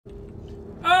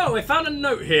Oh, I found a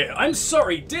note here. I'm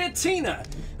sorry, dear Tina.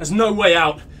 There's no way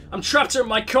out. I'm trapped here in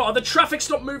my car. The traffic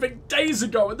stopped moving days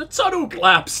ago and the tunnel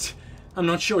collapsed. I'm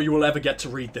not sure you will ever get to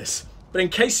read this, but in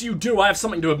case you do, I have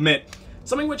something to admit.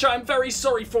 Something which I am very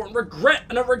sorry for and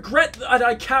a regret that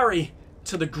I carry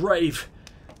to the grave.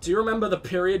 Do you remember the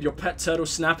period your pet turtle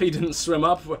Snappy didn't swim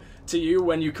up to you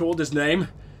when you called his name?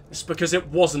 It's because it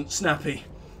wasn't Snappy,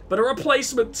 but a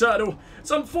replacement turtle.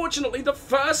 So unfortunately, the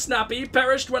first Snappy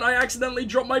perished when I accidentally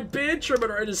dropped my beard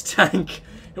trimmer in his tank.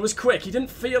 It was quick. He didn't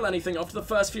feel anything after the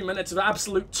first few minutes of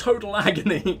absolute total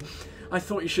agony. I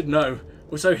thought you should know.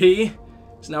 Also, he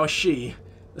is now a she.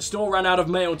 The store ran out of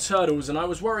male turtles, and I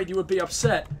was worried you would be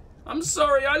upset. I'm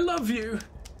sorry, I love you.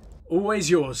 Always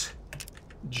yours,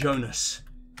 Jonas.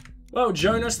 Well,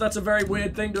 Jonas, that's a very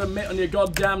weird thing to admit on your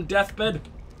goddamn deathbed.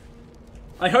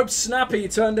 I hope Snappy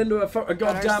turned into a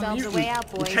goddamn mutant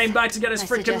and came back to get his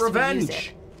freaking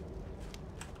revenge.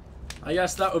 I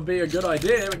guess that would be a good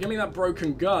idea, but give me that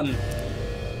broken gun.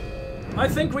 I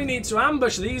think we need to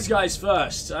ambush these guys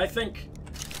first. I think...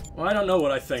 Well, I don't know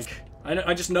what I think.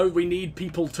 I just know we need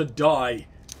people to die.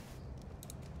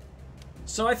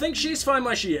 So I think she's fine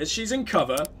where she is. She's in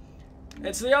cover.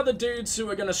 It's the other dudes who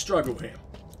are going to struggle here.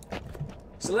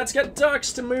 So let's get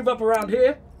Ducks to move up around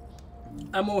here.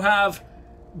 And we'll have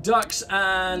Ducks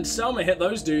and Selma hit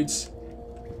those dudes.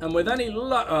 And with any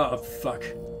luck... Oh, fuck.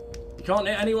 You can't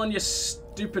hit anyone, you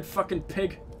stupid fucking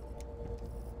pig.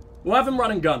 We'll have him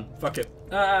run and gun. Fuck it.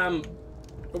 But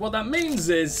what that means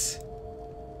is...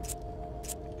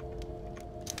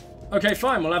 Okay,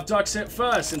 fine. We'll have Ducks hit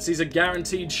first since he's a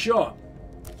guaranteed shot.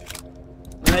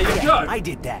 There you go. I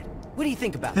did that. What do you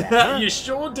think about that, huh? You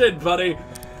sure did, buddy.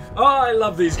 Oh, I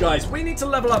love these guys. We need to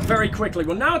level up very quickly.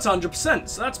 Well, now it's 100%,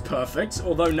 so that's perfect.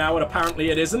 Although now apparently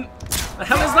it isn't. The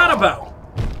hell is that about?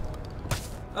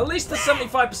 At least the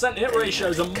 75% hit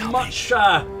ratios are much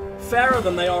fairer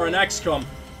than they are in XCOM.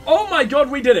 Oh my god,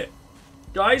 we did it.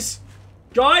 Guys.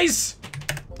 Guys.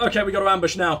 Okay, we got to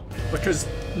ambush now. Because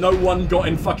no one got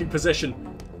in fucking position.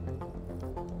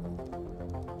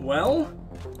 Well,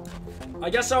 I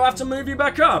guess I'll have to move you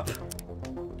back up.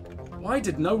 Why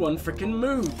did no one freaking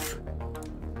move?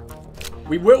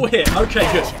 We will hit.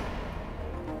 Okay, good.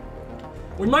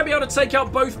 We might be able to take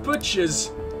out both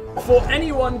butchers before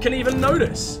anyone can even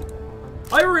notice.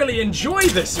 I really enjoy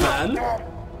this, man.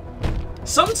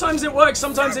 Sometimes it works,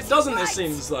 sometimes it doesn't, it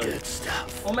seems, though.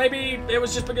 Or maybe it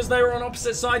was just because they were on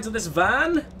opposite sides of this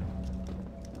van?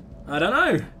 I don't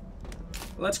know.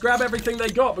 Let's grab everything they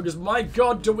got, because my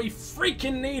god, do we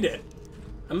freaking need it.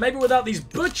 And maybe without these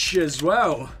butchers,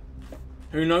 well,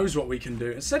 who knows what we can do.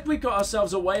 It said we got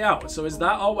ourselves a way out, so is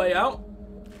that our way out?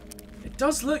 It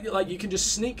does look like you can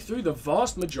just sneak through the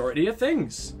vast majority of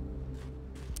things.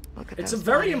 Look at it's a those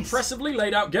very bodies, impressively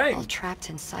laid out game. all trapped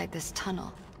inside this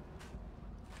tunnel.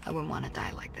 I wouldn't want to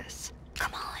die like this.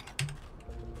 Come on.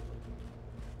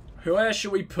 Where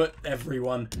should we put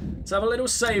everyone? Let's have a little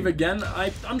save again.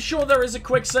 I'm sure there is a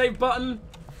quick save button,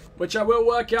 which I will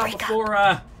work out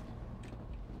before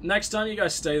next time. You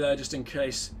guys stay there just in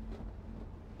case.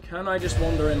 Can I just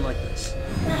wander in like this?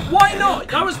 Why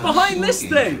not? I was behind this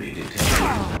thing!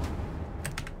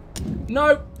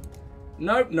 Nope.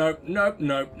 Nope, nope, nope,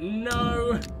 nope,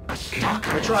 no.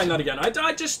 We're trying that again.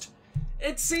 I just...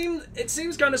 It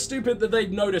seems kind of stupid that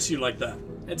they'd notice you like that.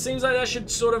 It seems like there should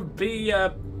sort of be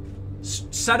a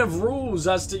set of rules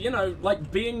as to, you know,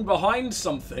 like being behind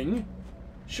something.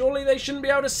 Surely they shouldn't be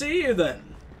able to see you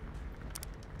then.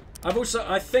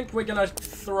 I think we're gonna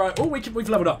throw... Oh, we've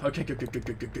leveled up. Okay, good.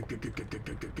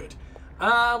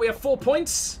 We have 4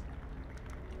 points.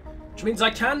 Which means I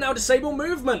can now disable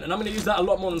movement. And I'm gonna use that a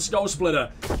lot more than Skull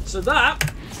Splitter. So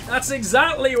that's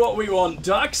exactly what we want,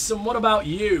 Ducks. And what about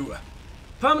you?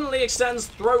 Permanently extends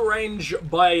throw range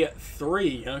by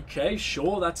 3. Okay,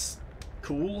 sure, that's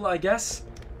cool, I guess.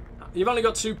 You've only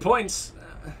got 2 points.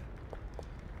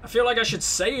 I feel like I should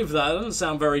save that. That doesn't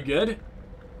sound very good.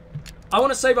 I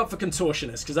want to save up for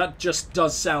Contortionist, because that just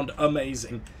does sound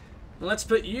amazing. And let's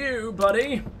put you,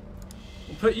 buddy.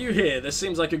 We'll put you here. This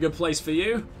seems like a good place for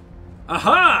you.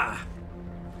 Aha!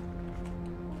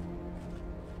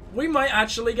 We might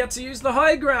actually get to use the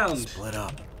high ground. Split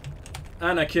up.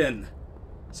 Anakin.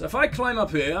 So if I climb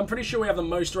up here, I'm pretty sure we have the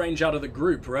most range out of the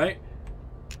group, right?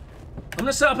 I'm going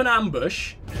to set up an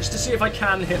ambush, just to see if I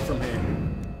can hit from here.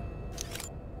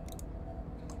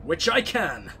 Which I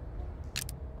can.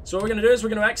 So what we're going to do is we're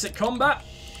going to exit combat,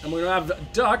 and we're going to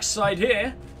have Ducks side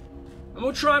here. And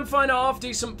we'll try and find a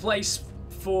half-decent place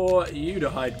for you to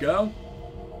hide, girl.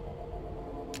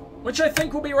 Which I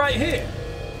think will be right here.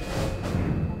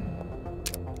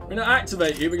 I'm going to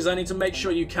activate you because I need to make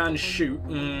sure you can shoot.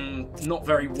 Not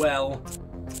very well.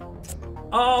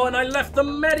 Oh, and I left the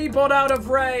Medibot out of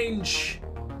range.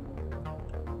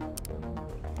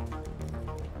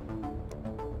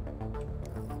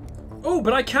 Oh,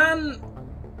 but I can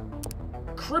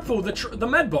cripple the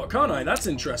Medbot, can't I? That's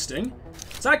interesting.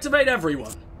 Let's activate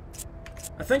everyone.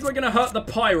 I think we're going to hurt the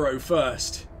Pyro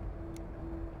first.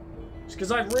 Just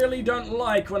because I really don't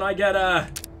like when I get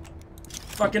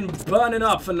fucking burning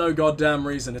up for no goddamn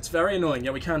reason. It's very annoying. Yeah,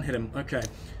 we can hit him. Okay.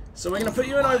 So we're going to put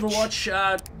you in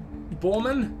Overwatch.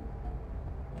 Bormin?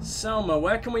 Selma,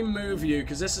 where can we move you?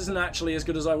 Because this isn't actually as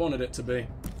good as I wanted it to be.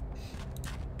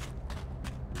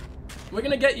 We're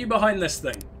going to get you behind this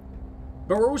thing.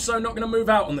 But we're also not going to move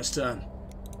out on this turn.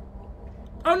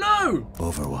 Oh no!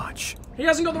 Overwatch. He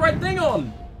hasn't got the right thing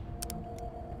on!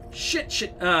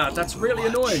 Shit. That's really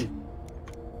annoying.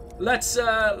 Let's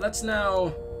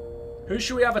now... Who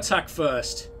should we have attack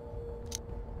first?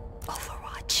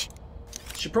 Overwatch.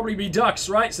 Should probably be Ducks,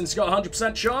 right? Since it's got a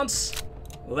 100% chance.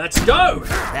 Let's go!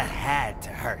 That had to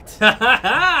hurt. Ha ha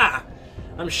ha!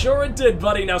 I'm sure it did,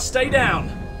 buddy. Now stay down.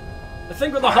 I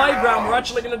think with the high ground, we're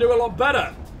actually going to do a lot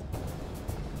better.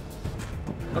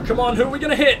 Oh, come on. Who are we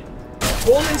going to hit?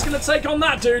 Bormin's going to take on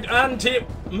that dude, and he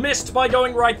missed by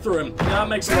going right through him. Yeah, that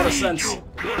makes a lot of sense.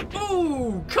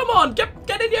 Ooh, come on.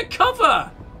 Get in your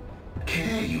cover.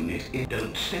 Care unit,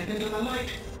 don't step into the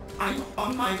light. I'm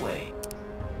on my way.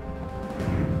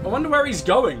 I wonder where he's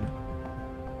going.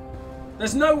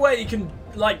 There's no way he can,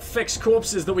 like, fix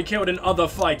corpses that we killed in other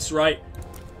fights, right?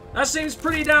 That seems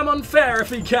pretty damn unfair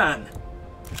if he can.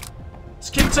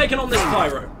 Let's keep taking on this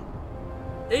Pyro.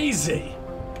 Easy.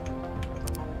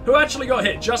 Who actually got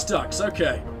hit? Just Ducks,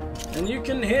 okay. And you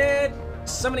can hit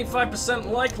 75%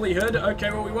 likelihood.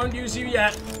 Okay, well, we won't use you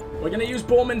yet. We're going to use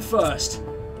Bormin first.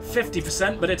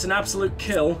 50%, but it's an absolute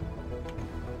kill.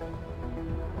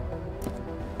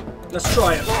 Let's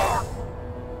try it.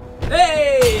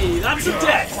 Hey, that's a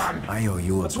death. I owe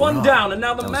you a That's one down, and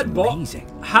now the That was Medbot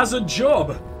amazing. has a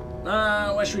job.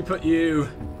 Where should we put you?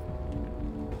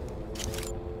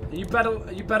 Are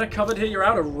you better covered here? You're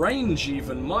out of range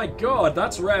even. My god,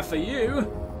 that's rare for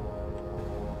you.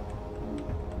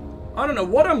 I don't know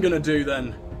what I'm gonna do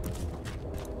then.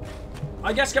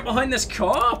 I guess get behind this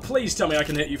car? Please tell me I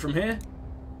can hit you from here.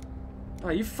 Oh,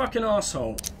 you fucking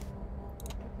asshole.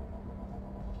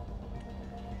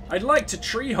 I'd like to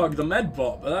tree hug the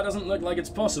Medbot, but that doesn't look like it's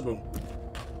possible.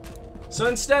 So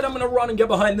instead, I'm going to run and get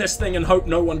behind this thing and hope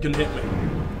no one can hit me.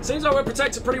 Seems like we're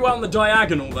protected pretty well on the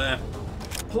diagonal there.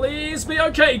 Please be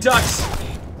okay, Ducks.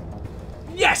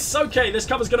 Yes, okay, this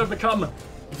cover's going to become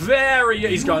very...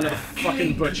 He's going to the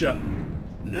fucking butcher.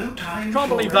 No time. Can't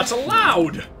believe that's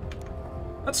allowed.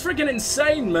 That's freaking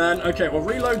insane, man. Okay, well,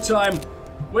 reload time.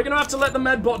 We're going to have to let the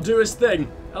Medbot do his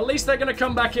thing. At least they're going to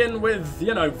come back in with,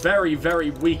 you know, very,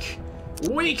 very weak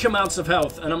amounts of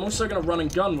health. And I'm also going to run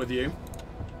and gun with you.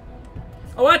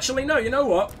 Oh, actually, no, you know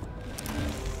what?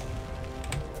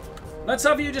 Let's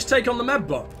have you just take on the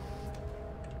Medbot.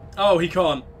 Oh, he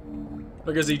can't.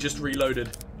 Because he just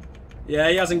reloaded. Yeah,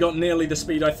 he hasn't got nearly the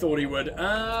speed I thought he would.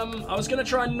 I was going to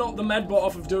try and knock the Medbot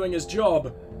off of doing his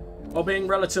job. While being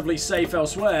relatively safe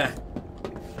elsewhere.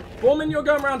 Bormin, you're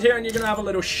going around here and you're going to have a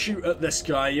little shoot at this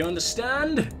guy. You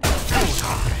understand?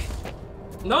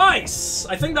 Nice!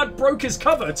 I think that broke his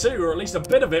cover too, or at least a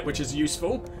bit of it, which is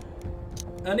useful.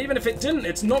 And even if it didn't,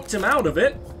 it's knocked him out of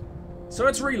it. So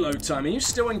it's reload time. Are you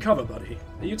still in cover, buddy?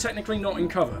 Are you technically not in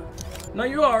cover? No,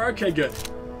 you are. Okay, good.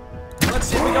 Let's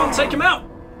see if we can't take him out.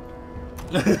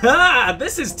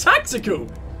 This is tactical.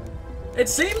 It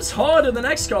seems harder than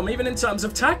XCOM, even in terms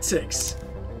of tactics.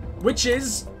 Which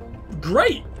is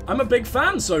great. I'm a big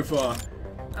fan so far.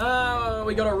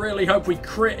 We gotta really hope we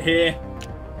crit here.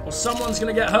 Or someone's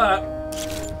gonna get hurt.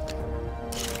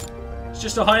 It's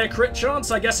just a higher crit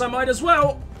chance. I guess I might as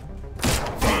well.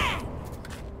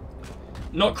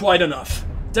 Not quite enough.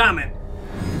 Damn it.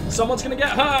 Someone's gonna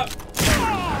get hurt.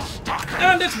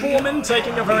 And it's Bormin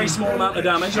taking a very small amount of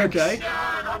damage. Okay.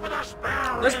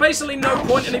 There's basically no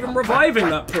point in even reviving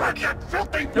that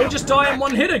prick. He'll just die in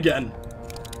one hit again.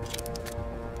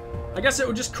 I guess it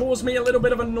would just cause me a little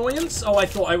bit of annoyance. Oh, I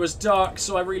thought I was dark,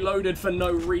 so I reloaded for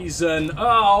no reason.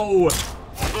 Oh.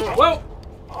 Well,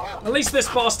 at least this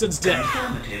bastard's dead.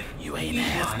 You ain't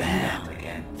half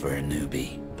bad for a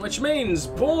newbie. Which means,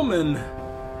 Bormin,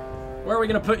 where are we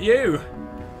going to put you?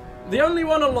 The only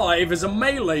one alive is a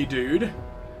melee dude.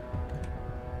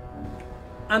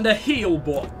 And a heal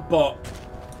bot.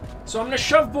 So I'm going to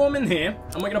shove Bormin here,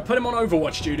 and we're going to put him on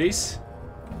Overwatch duties.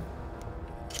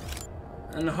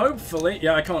 And hopefully...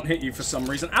 Yeah, I can't hit you for some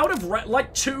reason. Out of...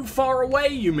 like, too far away,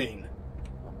 you mean?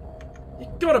 You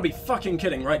gotta be fucking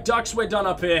kidding, right? Ducks, we're done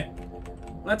up here.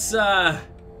 Let's, well,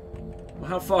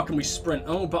 how far can we sprint?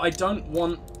 Oh, but I don't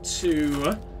want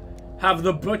to have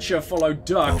the butcher follow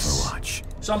Ducks. Overwatch.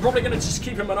 So I'm probably gonna just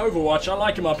keep him on Overwatch. I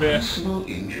like him up here. Personal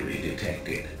injury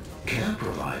detected. Care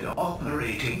provider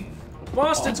operating.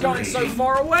 Bastard's going so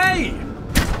far away!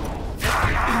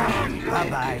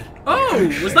 Bye-bye.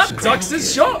 Oh, was that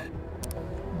Ducks' shot?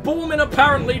 Bormin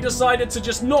apparently decided to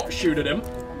just not shoot at him.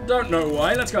 Don't know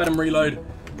why. Let's go ahead and reload.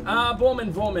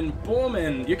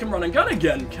 Bormin. You can run and gun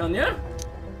again, can ya?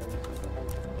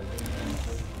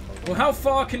 Well, how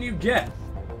far can you get?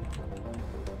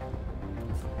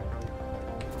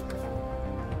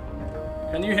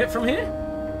 Can you hit from here?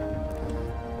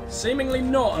 Seemingly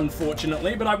not,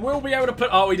 unfortunately, but I will be able to put...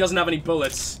 Oh, he doesn't have any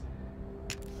bullets.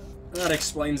 That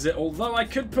explains it. Although I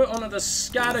could put on the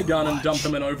scattergun and dump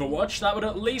him in Overwatch. That would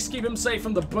at least keep him safe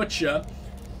from the butcher.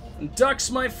 And Ducks,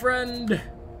 my friend...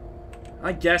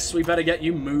 I guess we better get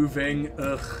you moving.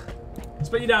 Ugh. Let's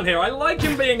put you down here. I like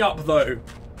him being up, though.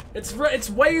 It's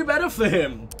way better for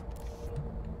him.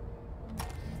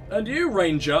 And you,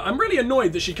 Ranger. I'm really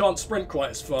annoyed that she can't sprint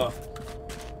quite as far.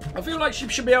 I feel like she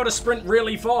should be able to sprint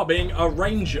really far being a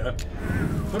ranger.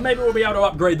 But maybe we'll be able to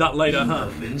upgrade that later, huh?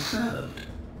 Been served.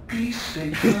 Please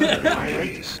stay further.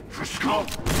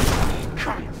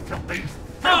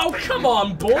 Oh, come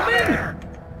on, Bormin!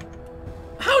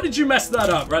 How did you mess that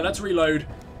up? Right, let's reload.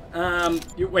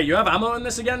 Wait, you have ammo in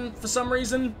this again for some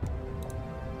reason?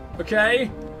 Okay.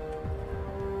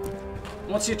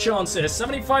 What's your chance here?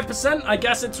 75%? I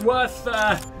guess it's worth,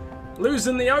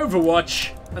 losing the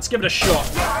Overwatch. Let's give it a shot.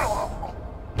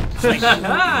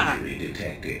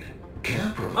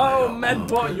 Oh,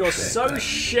 Medbot, you're so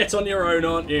shit on your own,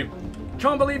 aren't you?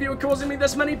 Can't believe you were causing me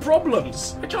this many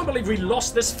problems. I can't believe we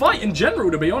lost this fight in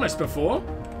general, to be honest, before.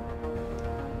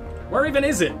 Where even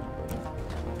is it?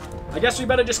 I guess we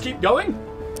better just keep going?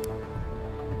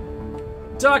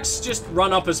 Ducks, just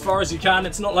run up as far as you can.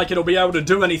 It's not like it'll be able to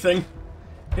do anything.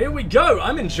 Here we go.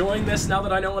 I'm enjoying this now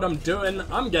that I know what I'm doing.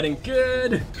 I'm getting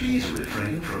good. Please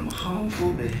refrain from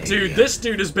harmful behavior. Dude, this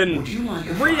dude has been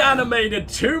reanimated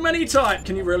too many times.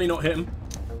 Can you really not hit him?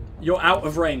 You're out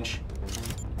of range.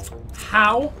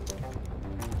 How?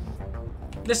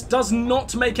 This does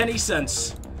not make any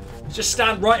sense. Just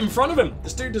stand right in front of him.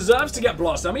 This dude deserves to get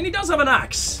blasted. I mean, he does have an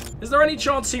axe. Is there any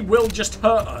chance he will just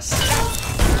hurt us?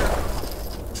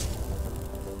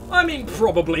 I mean,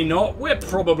 probably not. We're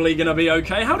probably gonna be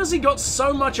okay. How does he got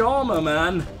so much armor,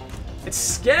 man? It's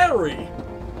scary.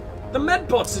 The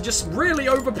medbots are just really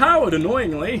overpowered,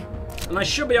 annoyingly. And I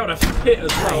should be able to hit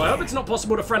as well. I hope it's not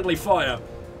possible to friendly fire.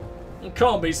 It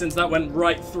can't be, since that went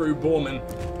right through Bormin.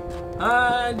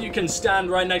 And you can stand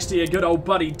right next to your good old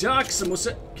buddy Ducks, and we'll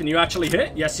see. Can you actually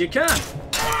hit? Yes, you can.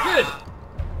 Good.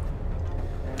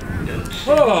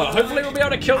 Oh, hopefully we'll be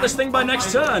able to kill this thing by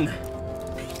next turn.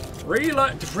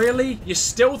 Reload. Really? You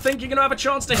still think you're going to have a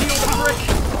chance to heal the prick?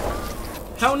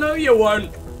 Hell no, you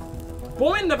won't.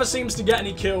 Bormin never seems to get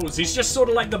any kills. He's just sort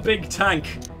of like the big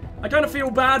tank. I kind of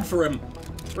feel bad for him.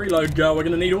 Reload, girl. We're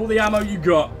going to need all the ammo you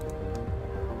got.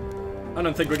 I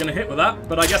don't think we're going to hit with that,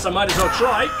 but I guess I might as well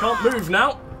try. Can't move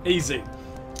now. Easy.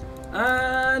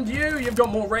 And you've got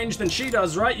more range than she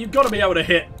does, right? You've got to be able to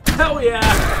hit. Hell yeah!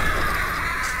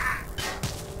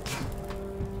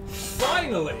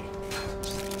 Finally!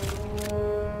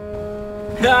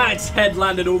 Ah, its head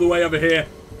landed all the way over here.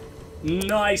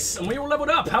 Nice. And we all leveled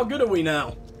up. How good are we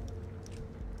now?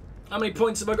 How many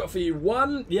points have I got for you?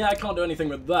 1? Yeah, I can't do anything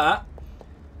with that.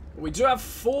 We do have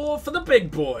 4 for the big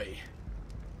boy.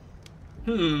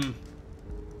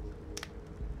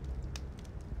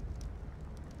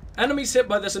 Enemies hit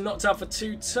by this are knocked out for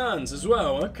 2 turns as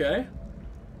well. Okay.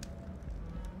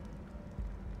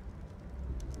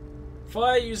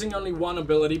 Fire using only 1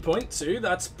 ability point too.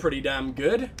 That's pretty damn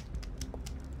good.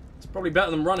 It's probably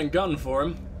better than run and gun for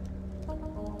him.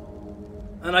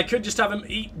 And I could just have him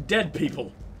eat dead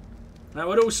people. That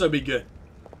would also be good.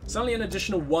 It's only an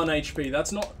additional 1 HP.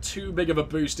 That's not too big of a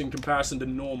boost in comparison to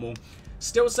normal.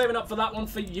 Still saving up for that one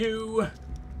for you.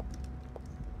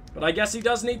 But I guess he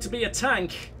does need to be a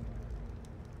tank.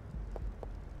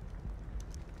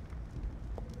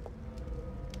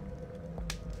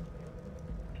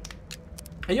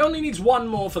 He only needs 1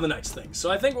 more for the next thing.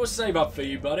 So I think we'll save up for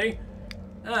you, buddy.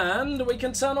 And we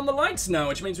can turn on the lights now,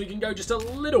 which means we can go just a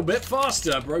little bit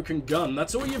faster. Broken gun.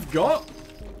 That's all you've got?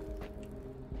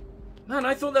 Man,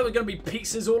 I thought there were going to be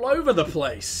pieces all over the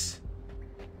place.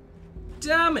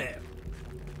 Damn it.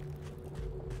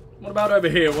 What about over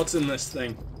here? What's in this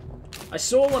thing? I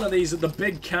saw one of these at the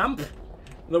big camp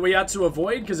that we had to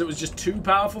avoid because it was just too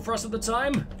powerful for us at the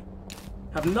time.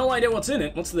 Have no idea what's in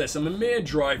it. What's this? A Mimir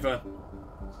driver.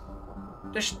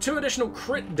 2 additional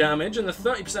crit damage and a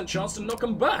 30% chance to knock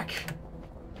them back.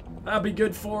 That'd be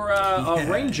good for our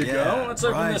ranger girl. Let's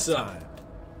open this up.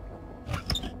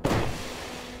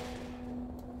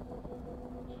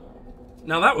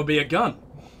 Now that would be a gun.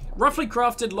 Roughly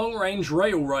crafted long-range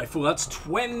rail rifle. That's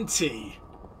 20.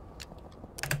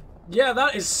 Yeah,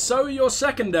 that is so your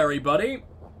secondary, buddy.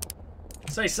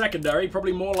 Say secondary,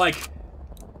 probably more like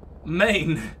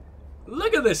main.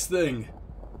 Look at this thing.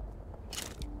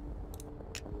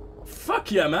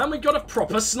 Fuck yeah, man. We got a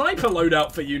proper sniper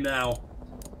loadout for you now.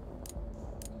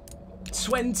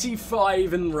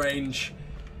 25 in range.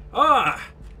 Ah!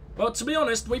 Well, to be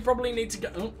honest, we probably need to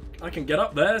get... Oh, I can get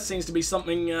up there. Seems to be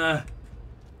something,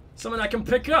 something I can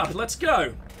pick up. Let's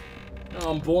go.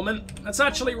 Oh, Bormin. Let's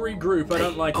actually regroup. I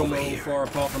don't like when we're all far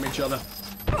apart from each other.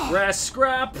 Rare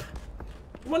scrap.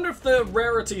 I wonder if the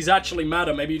rarities actually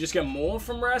matter. Maybe you just get more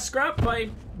from rare scrap? I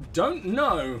don't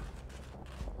know.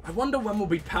 I wonder when we'll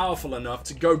be powerful enough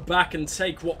to go back and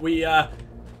take what we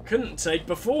couldn't take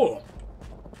before.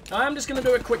 I'm just going to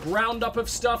do a quick roundup of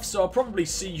stuff, so I'll probably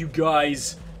see you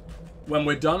guys when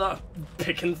we're done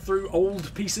picking through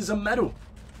old pieces of metal.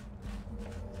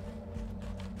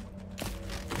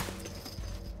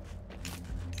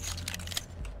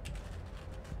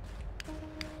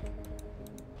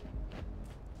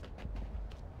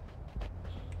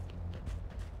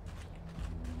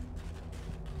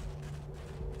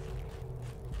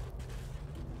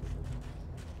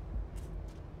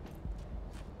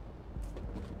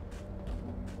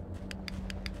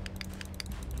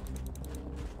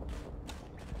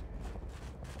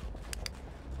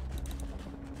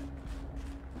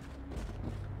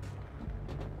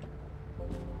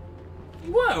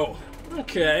 Well,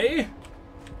 okay.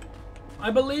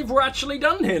 I believe we're actually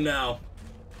done here now.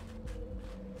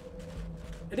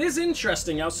 It is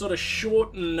interesting how sort of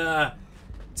short and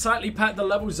tightly packed the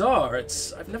levels are.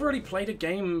 I've never really played a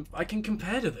game I can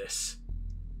compare to this.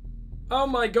 Oh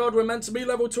my god, we're meant to be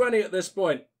level 20 at this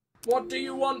point. What do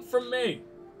you want from me?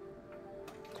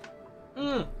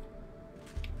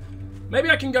 Maybe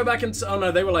I can go back and... Oh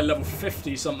no, they were like level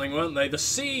 50 something, weren't they? The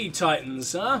Sea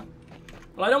Titans, huh?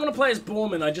 Well, I don't want to play as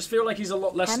Bormin. I just feel like he's a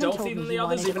lot less stealthy than the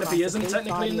others, even if he isn't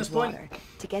technically in this point.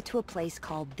 To get to a place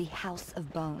called the House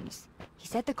of Bones. He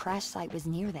said the crash site was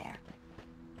near there.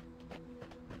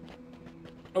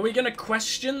 Are we going to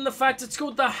question the fact it's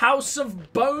called the House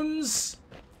of Bones?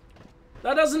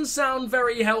 That doesn't sound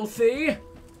very healthy.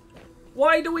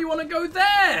 Why do we want to go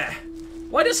there?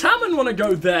 Why does Hammond want to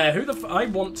go there? Who the f... I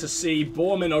want to see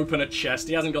Bormin open a chest.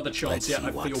 He hasn't got the chance yet.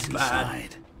 I feel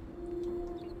bad.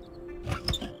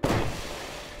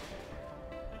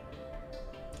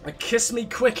 A Kiss Me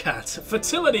Quick Hat.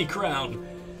 Fertility Crown.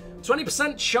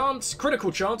 20% chance,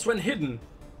 critical chance when hidden.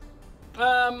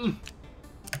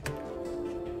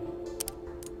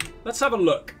 Let's have a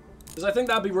look. Because I think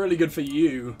that'd be really good for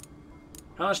you.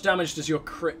 How much damage does your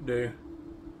crit do?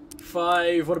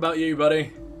 5. What about you,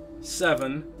 buddy?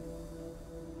 7.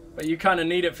 But you kind of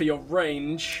need it for your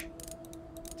range.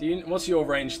 What's your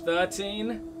range?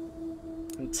 13?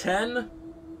 And 10?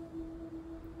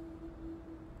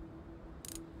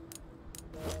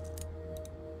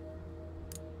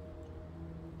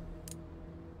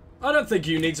 I don't think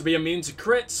you need to be immune to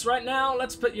crits right now.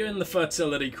 Let's put you in the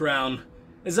Fertility Crown.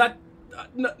 Is that...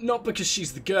 not because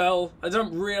she's the girl. I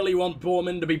don't really want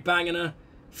Bormin to be banging her.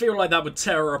 Feel like that would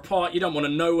tear her apart. You don't want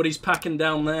to know what he's packing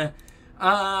down there.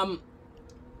 Yeah,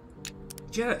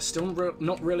 still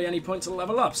not really any point to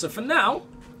level up. So for now,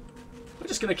 we're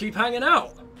just going to keep hanging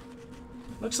out.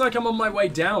 Looks like I'm on my way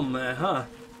down there, huh?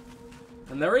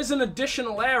 And there is an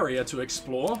additional area to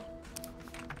explore.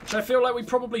 Which I feel like we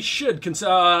probably should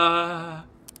consider...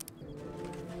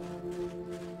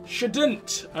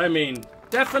 shouldn't, I mean.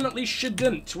 Definitely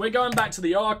shouldn't. We're going back to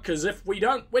the Ark, because if we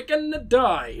don't, we're gonna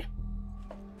die.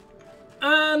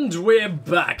 And we're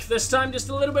back. This time just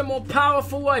a little bit more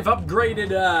powerful. I've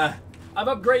upgraded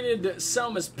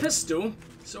Selma's pistol,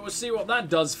 so we'll see what that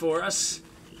does for us.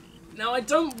 Now, I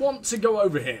don't want to go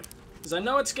over here, because I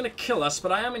know it's gonna kill us,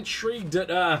 but I am intrigued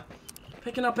at,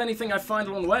 picking up anything I find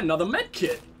along the way. Another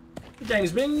medkit. The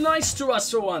game's being nice to us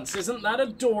for once. Isn't that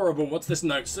adorable? What's this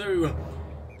note? So,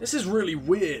 this is really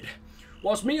weird.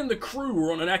 Whilst me and the crew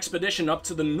were on an expedition up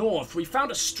to the north, we found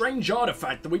a strange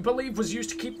artifact that we believe was used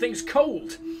to keep things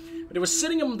cold. But it was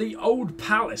sitting in the old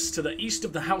palace to the east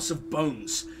of the House of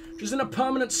Bones, which is in a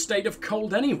permanent state of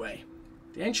cold anyway.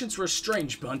 The ancients were a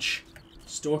strange bunch.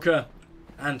 Stalker,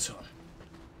 Anton.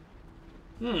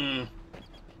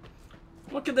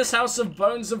 What could this House of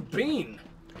Bones have been?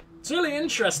 It's really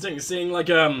interesting seeing, like,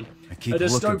 A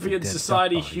dystopian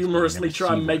society humorously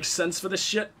try and make sense for this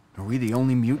shit? Are we the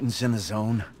only mutants in the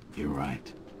zone? You're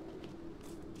right.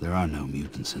 There are no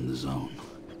mutants in the zone.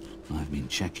 I've been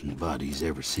checking bodies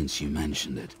ever since you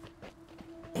mentioned it.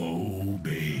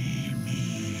 Obey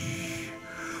me.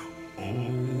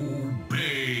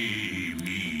 Obey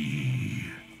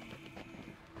me.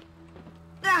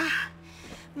 Ah!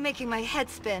 Making my head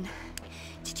spin.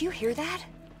 Did you hear that?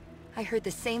 I heard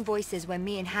the same voices when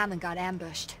me and Hammond got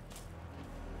ambushed.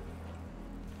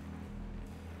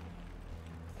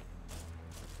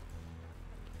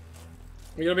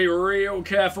 We gotta be real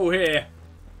careful here.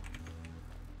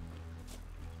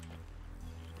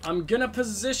 I'm gonna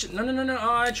position. No, no, no, no.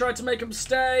 Oh, I tried to make him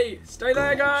stay. Stay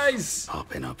there, guys.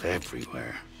 Popping up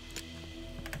everywhere.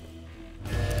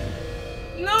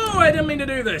 No, I didn't mean to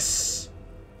do this.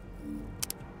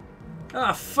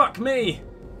 Ah, fuck me.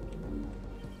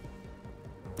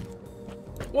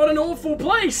 What an awful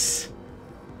place.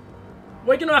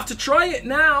 We're gonna have to try it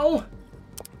now.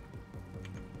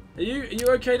 Are you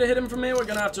okay to hit him from here? We're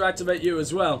gonna have to activate you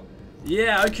as well.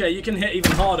 Yeah, okay, you can hit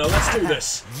even harder. Let's do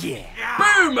this. Yeah.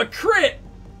 Boom! A crit!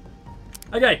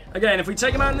 Okay, again, if we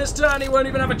take him out in this turn, he won't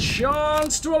even have a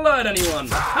chance to alert anyone.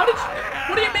 How did...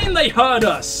 What do you mean they heard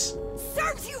us?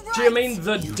 Serves you right. Do you mean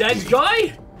the dead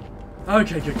guy?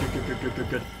 Okay, good.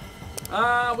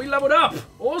 We leveled up.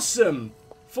 Awesome.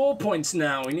 4 points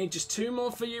now. We need just 2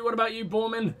 more for you. What about you,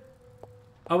 Bormin?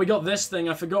 Oh, we got this thing.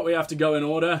 I forgot we have to go in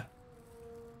order.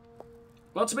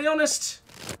 Well, to be honest,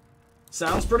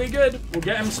 sounds pretty good. We'll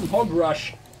get him some hog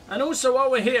rush. And also, while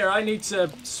we're here, I need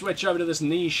to switch over to this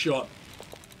knee shot.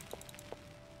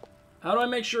 How do I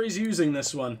make sure he's using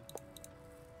this one?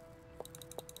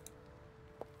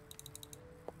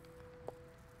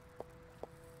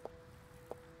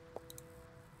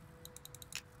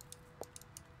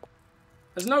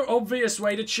 There's no obvious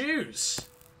way to choose.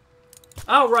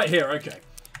 Oh, right here, okay.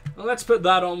 Well, let's put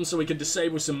that on so we can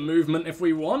disable some movement if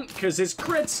we want, because his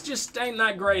crits just ain't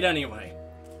that great anyway.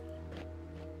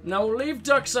 Now we'll leave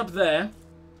Ducks up there,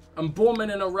 and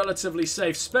Bormin in a relatively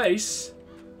safe space.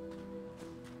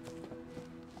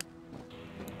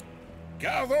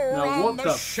 Gather Now what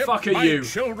the ship, fuck are my you?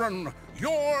 children.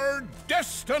 Your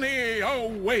destiny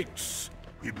awaits.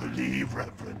 We believe,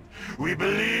 Reverend. We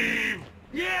believe.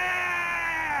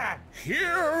 Yeah!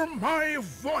 Hear my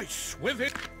voice with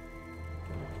it.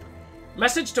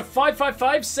 Message to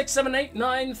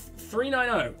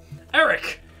 555-678-9390.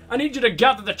 Eric, I need you to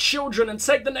gather the children and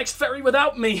take the next ferry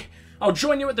without me. I'll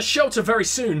join you at the shelter very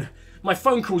soon. My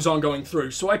phone calls aren't going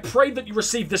through, so I pray that you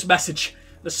receive this message.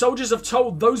 The soldiers have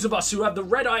told those of us who have the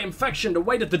red-eye infection to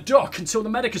wait at the dock until the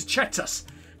medic has checked us.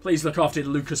 Please look after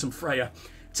Lucas and Freya.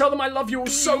 Tell them I love you all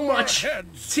so much.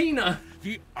 Tina.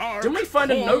 Didn't we find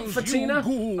a note for Tina a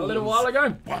little while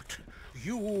ago? But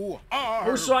you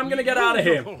are Also, I'm gonna get out of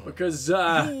here because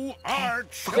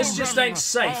this just ain't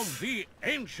safe. Of the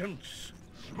ancients.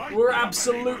 We're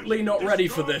absolutely not ready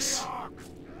for this.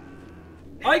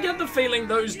 I get the feeling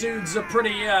those dudes are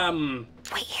pretty Wait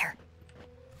here.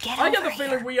 I get the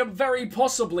feeling we are very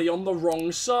possibly on the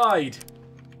wrong side.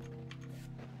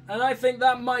 And I think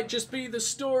that might just be the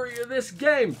story of this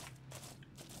game.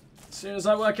 As soon as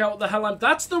I work out what the hell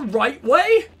that's the right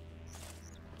way?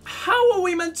 How are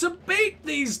we meant to beat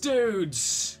these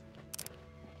dudes?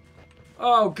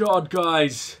 Oh god,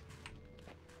 guys.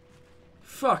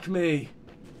 Fuck me.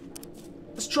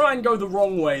 Let's try and go the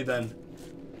wrong way then.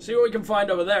 See what we can find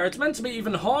over there. It's meant to be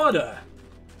even harder.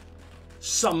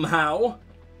 Somehow.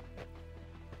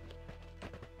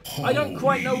 I don't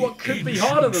quite know what could be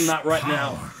harder than that right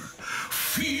now.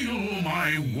 Feel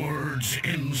my words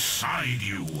inside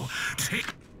you.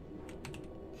 Take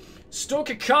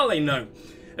Stalker Kali, no.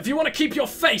 If you want to keep your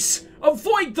face,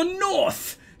 avoid the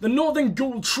north! The Northern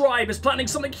Ghoul tribe is planning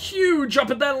something huge up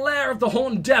at their lair of the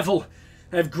Horned Devil.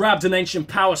 They've grabbed an ancient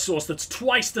power source that's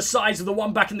twice the size of the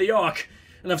one back in the Ark,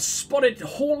 and have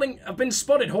been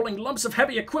spotted hauling lumps of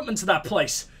heavy equipment to that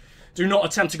place. Do not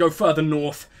attempt to go further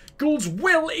north. Ghouls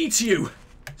will eat you!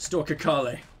 Stalker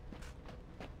Kali.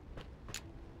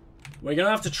 We're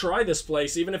gonna have to try this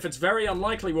place, even if it's very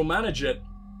unlikely we'll manage it.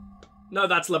 No,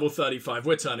 that's level 35.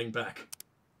 We're turning back.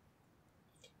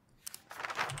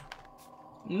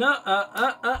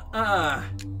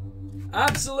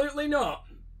 Absolutely not.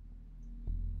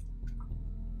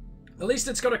 At least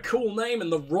it's got a cool name in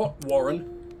the Rot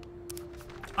Warren.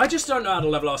 I just don't know how to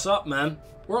level us up, man.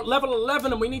 We're at level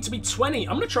 11 and we need to be 20.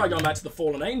 I'm gonna try going back to the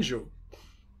Fallen Angel.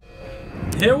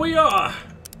 Here we are.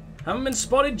 Haven't been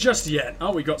spotted just yet.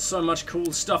 Oh, we got so much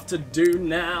cool stuff to do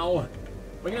now.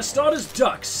 We're gonna start as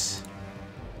Ducks.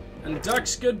 And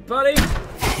Ducks, good buddy.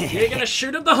 You're gonna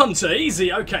shoot at the hunter.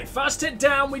 Easy. Okay, first hit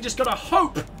down. We just gotta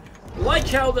hope, like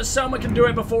hell, that Selma can do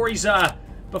it before he's,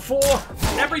 before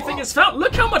everything is found.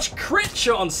 Look how much crit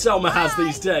chance Selma has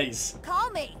these days. Call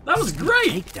me. That was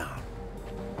great.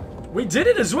 We did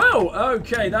it as well.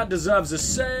 Okay, that deserves a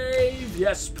save.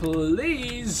 Yes,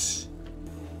 please.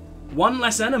 One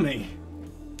less enemy.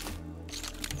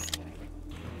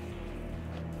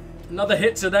 Another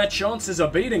hit to their chances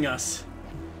of beating us.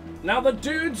 Now the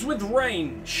dudes with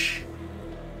range.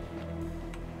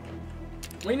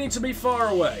 We need to be far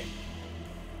away.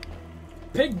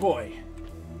 Pig boy.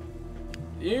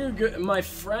 My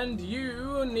friend,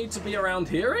 you need to be around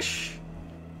here-ish?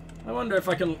 I wonder if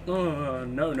I can... Oh,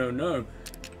 no.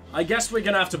 I guess we're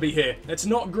gonna have to be here. It's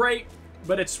not great,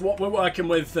 but it's what we're working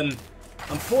with, and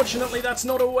unfortunately that's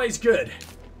not always good.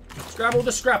 Let's grab all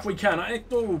the scrap we can.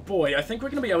 Oh boy, I think we're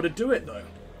gonna be able to do it though.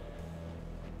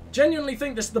 Genuinely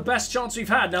think this is the best chance we've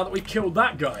had now that we've killed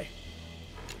that guy.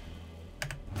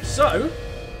 So,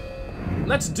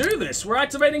 let's do this. We're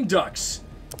activating ducks.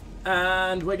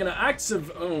 And we're gonna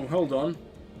activate... Oh, hold on.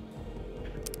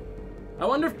 I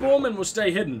wonder if Bormin will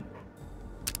stay hidden.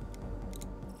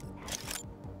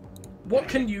 What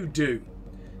can you do?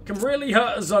 Can really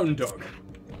hurt a zone dog.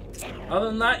 Other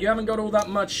than that, you haven't got all that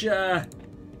much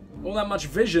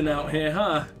vision out here,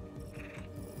 huh?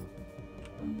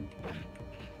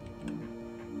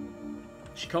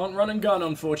 She can't run and gun,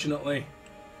 unfortunately.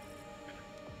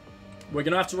 We're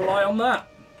gonna have to rely on that.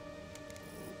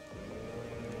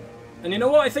 And you know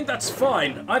what? I think that's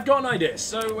fine. I've got an idea.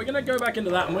 So we're gonna go back into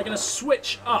that and we're gonna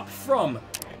switch up from...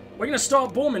 We're gonna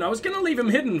start Bormin. I was gonna leave him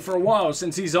hidden for a while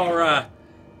since he's our,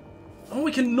 Oh,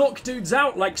 we can knock dudes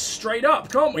out, like, straight up,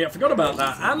 can't we? I forgot about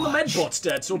that. And the medbot's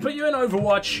dead, so we'll put you in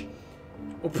Overwatch.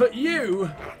 We'll put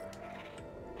you...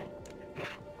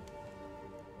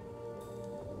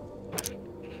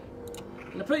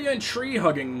 I'm gonna put you in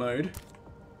tree-hugging mode.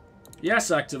 Yes,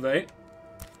 activate.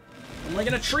 And we're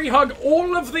gonna tree-hug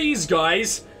all of these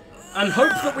guys and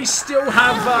hope that we still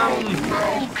have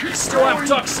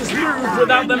Dux's move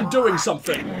without them doing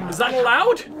something. Is that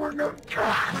allowed?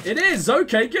 It is.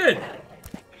 Okay, good.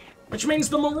 Which means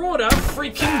the Marauder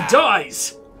freaking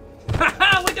dies.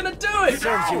 Haha, we're gonna do it!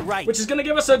 Serves you right. Which is gonna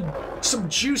give us some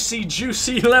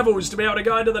juicy levels to be able to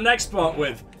go into the next part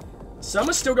with.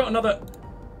 Selma's still got another...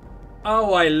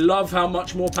 Oh, I love how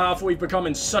much more powerful we've become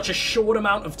in such a short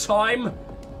amount of time.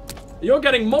 You're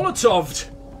getting Molotov'd.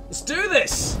 Let's do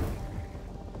this.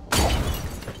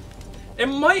 It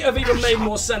might have even made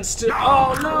more sense to...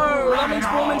 Oh no, that means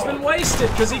Bormin's been wasted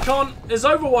because he can't... His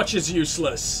Overwatch is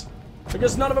useless.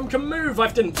 Because none of them can move. I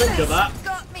didn't think of that.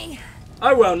 Got me.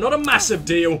 Oh well, not a massive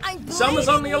deal. I'm Selma's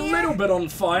only a bleeding little bit on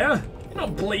fire. You're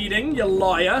not bleeding, you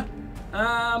liar.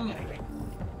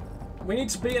 We need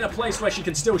to be in a place where she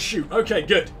can still shoot. Okay,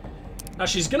 good. Now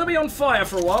she's gonna be on fire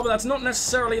for a while, but that's not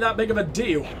necessarily that big of a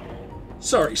deal.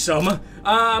 Sorry, Selma.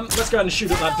 Let's go ahead and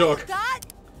shoot at that dog.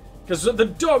 Because the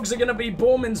dogs are gonna be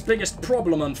Bormin's biggest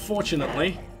problem,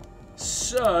 unfortunately.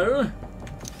 So...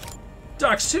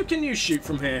 Dux, who can you shoot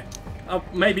from here?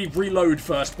 Maybe reload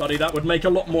first, buddy. That would make a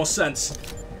lot more sense.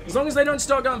 As long as they don't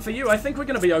start going for you, I think we're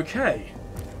going to be okay.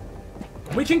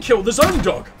 We can kill the zone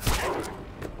dog.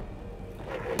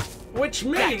 Which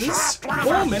means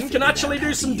Bormin can actually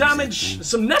do some damage,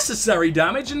 some necessary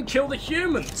damage, and kill the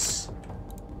humans.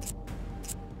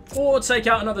 Or take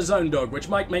out another zone dog, which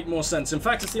might make more sense. In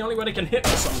fact, it's the only way they can hit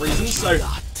for some reason, so...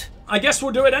 I guess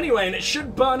we'll do it anyway, and it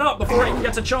should burn up before it even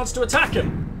gets a chance to attack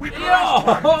him.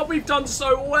 Oh, we've done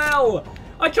so well.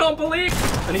 I can't believe...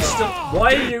 And he's still...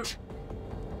 Why are you...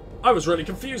 I was really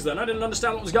confused then. I didn't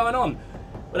understand what was going on.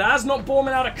 But it has knocked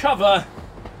Bormin out of cover,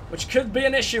 which could be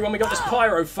an issue when we got this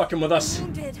pyro fucking with us.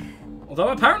 Wounded. Although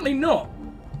apparently not.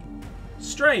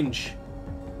 Strange.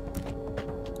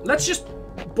 Let's just...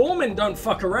 Bormin don't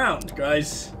fuck around,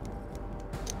 guys.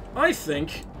 I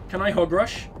think... Can I hog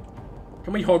rush?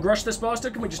 Can we hog rush this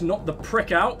bastard? Can we just knock the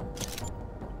prick out?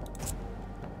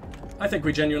 I think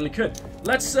we genuinely could.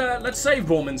 Let's save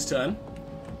Bormin's turn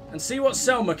and see what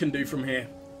Selma can do from here.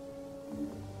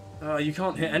 Oh, you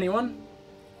can't hit anyone?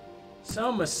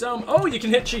 Selma. Oh, you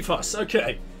can hit Chief Huss.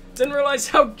 Okay. Didn't realize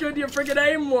how good your friggin'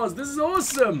 aim was. This is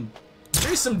awesome.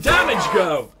 Do some damage,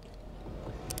 go.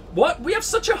 What? We have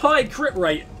such a high crit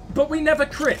rate, but we never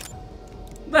crit.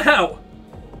 The hell?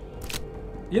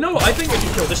 You know what? I think we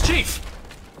can kill this Chief.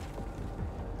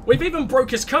 We've even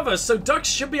broke his cover, so Dux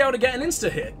should be able to get an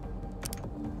insta-hit.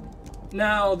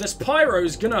 Now, this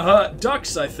Pyro's gonna hurt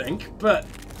Dux, I think, but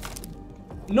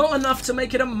not enough to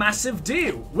make it a massive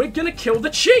deal. We're gonna kill the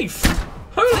Chief!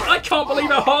 Holy, I can't believe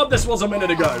how hard this was a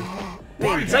minute ago.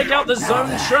 Take out the zone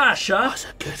trash, huh? was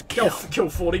a good kill. Kill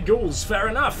 40 ghouls, fair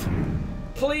enough.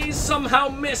 Please somehow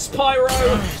miss Pyro.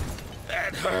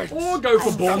 That hurts. Or go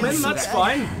for Bormin, that's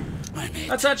fine. I'm it.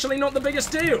 That's actually not the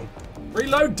biggest deal.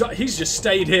 Reload, he's just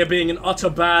stayed here being an utter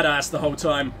badass the whole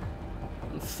time.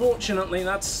 Unfortunately,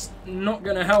 that's not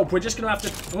going to help. We're just going to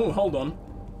have to... Oh, hold on.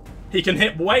 He can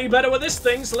hit way better with this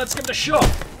thing, so let's give it a shot.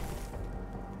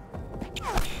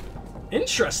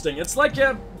 Interesting. It's like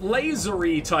a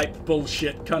lasery type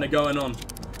bullshit kind of going on.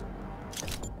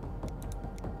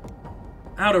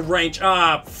 Out of range.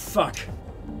 Ah, fuck.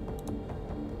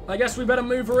 I guess we better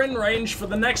move her in range for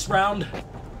the next round.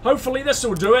 Hopefully this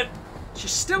will do it.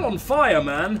 She's still on fire,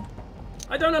 man.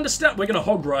 I don't understand. We're going to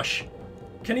hog rush.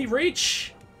 Can he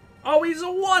reach? Oh, he's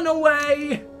a 1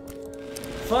 away.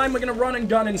 Fine, we're going to run and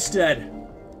gun instead.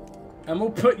 And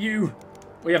we'll put you...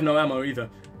 We have no ammo either.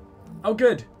 Oh,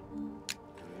 good.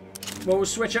 Well, we'll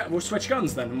switch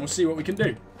guns then, and we'll see what we can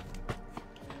do.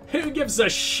 Who gives a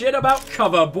shit about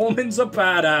cover? Bormin's a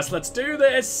badass. Let's do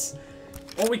this.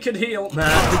 Or we could heal. Nah,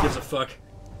 who gives a fuck?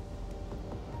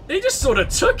 He just sort of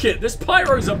took it. This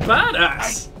Pyro's a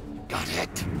badass. Got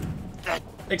it.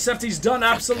 Except he's done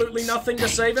absolutely nothing to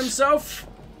save himself.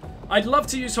 I'd love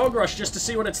to use Hog Rush just to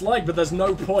see what it's like, but there's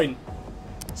no point.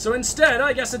 So instead,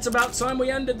 I guess it's about time we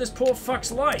ended this poor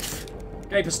fuck's life.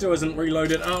 Gaper still isn't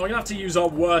reloaded. Oh, we're gonna have to use our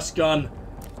worst gun.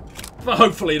 But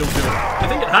hopefully it'll do it. I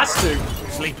think it has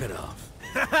to. Sleep it off.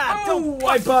 Oh,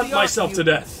 I burnt myself to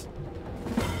death.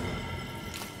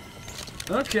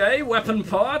 Okay, weapon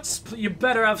parts. You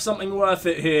better have something worth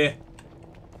it here.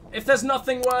 If there's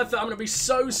nothing worth it, I'm gonna be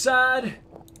so sad.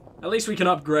 At least we can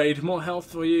upgrade. More health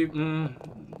for you.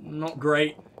 Not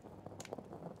great.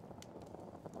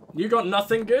 You got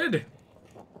nothing good?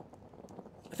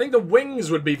 I think the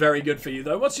wings would be very good for you,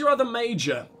 though. What's your other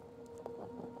major?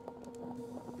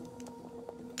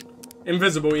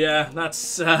 Invisible, yeah.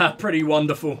 That's pretty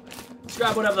wonderful. Let's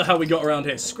grab whatever the hell we got around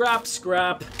here. Scrap,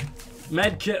 scrap.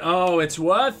 Medkit. Oh, it's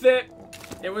worth it.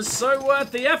 It was so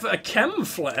worth the effort. A chem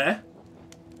flare?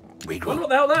 Wonder what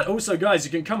the hell that... Also, guys,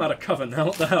 you can come out of cover now.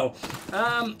 What the hell?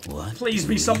 Please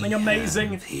be something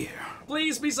amazing. Here.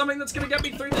 Please be something that's going to get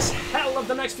me through this hell of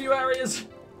the next few areas.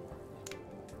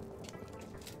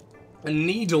 A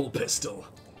needle pistol.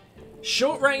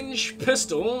 Short-range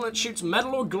pistol that shoots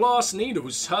metal or glass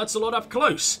needles. Hurts a lot up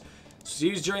close. This was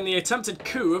used during the attempted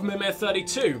coup of Mimir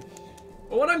 32.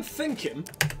 But what I'm thinking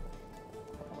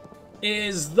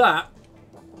is that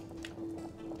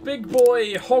big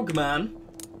boy Hogman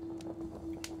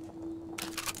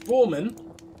Bormin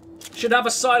should have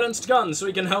a silenced gun so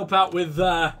he can help out with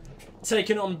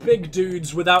taking on big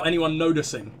dudes without anyone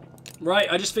noticing. Right?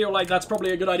 I just feel like that's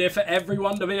probably a good idea for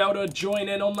everyone to be able to join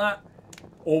in on that.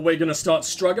 Or we're going to start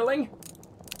struggling.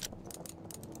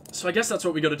 So I guess that's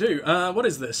what we got to do. What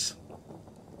is this?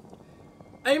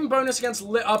 Aim bonus against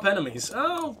lit up enemies.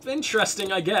 Oh,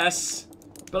 interesting, I guess.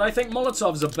 But I think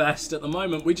Molotovs are best at the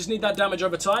moment. We just need that damage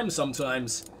over time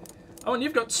sometimes. Oh, and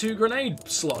you've got 2 grenade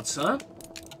slots, huh?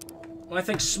 Well, I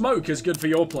think smoke is good for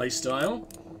your playstyle.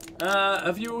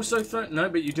 Have you also thrown... No,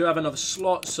 but you do have another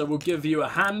slot, so we'll give you a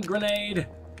hand grenade.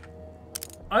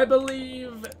 I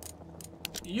believe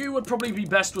you would probably be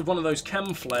best with one of those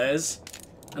chem flares.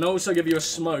 And also give you a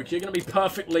smoke. You're going to be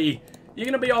perfectly... You're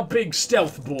going to be our big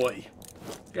stealth boy.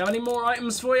 Do you have any more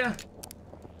items for you?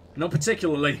 Not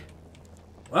particularly.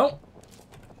 Well,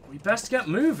 we best get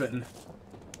moving.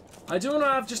 I do want to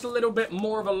have just a little bit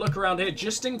more of a look around here,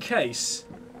 just in case.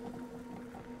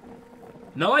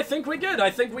 No, I think we're good. I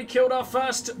think we killed our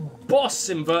first boss,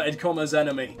 inverted commas,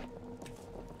 enemy.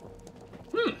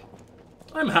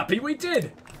 I'm happy we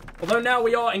did. Although now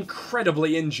we are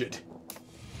incredibly injured.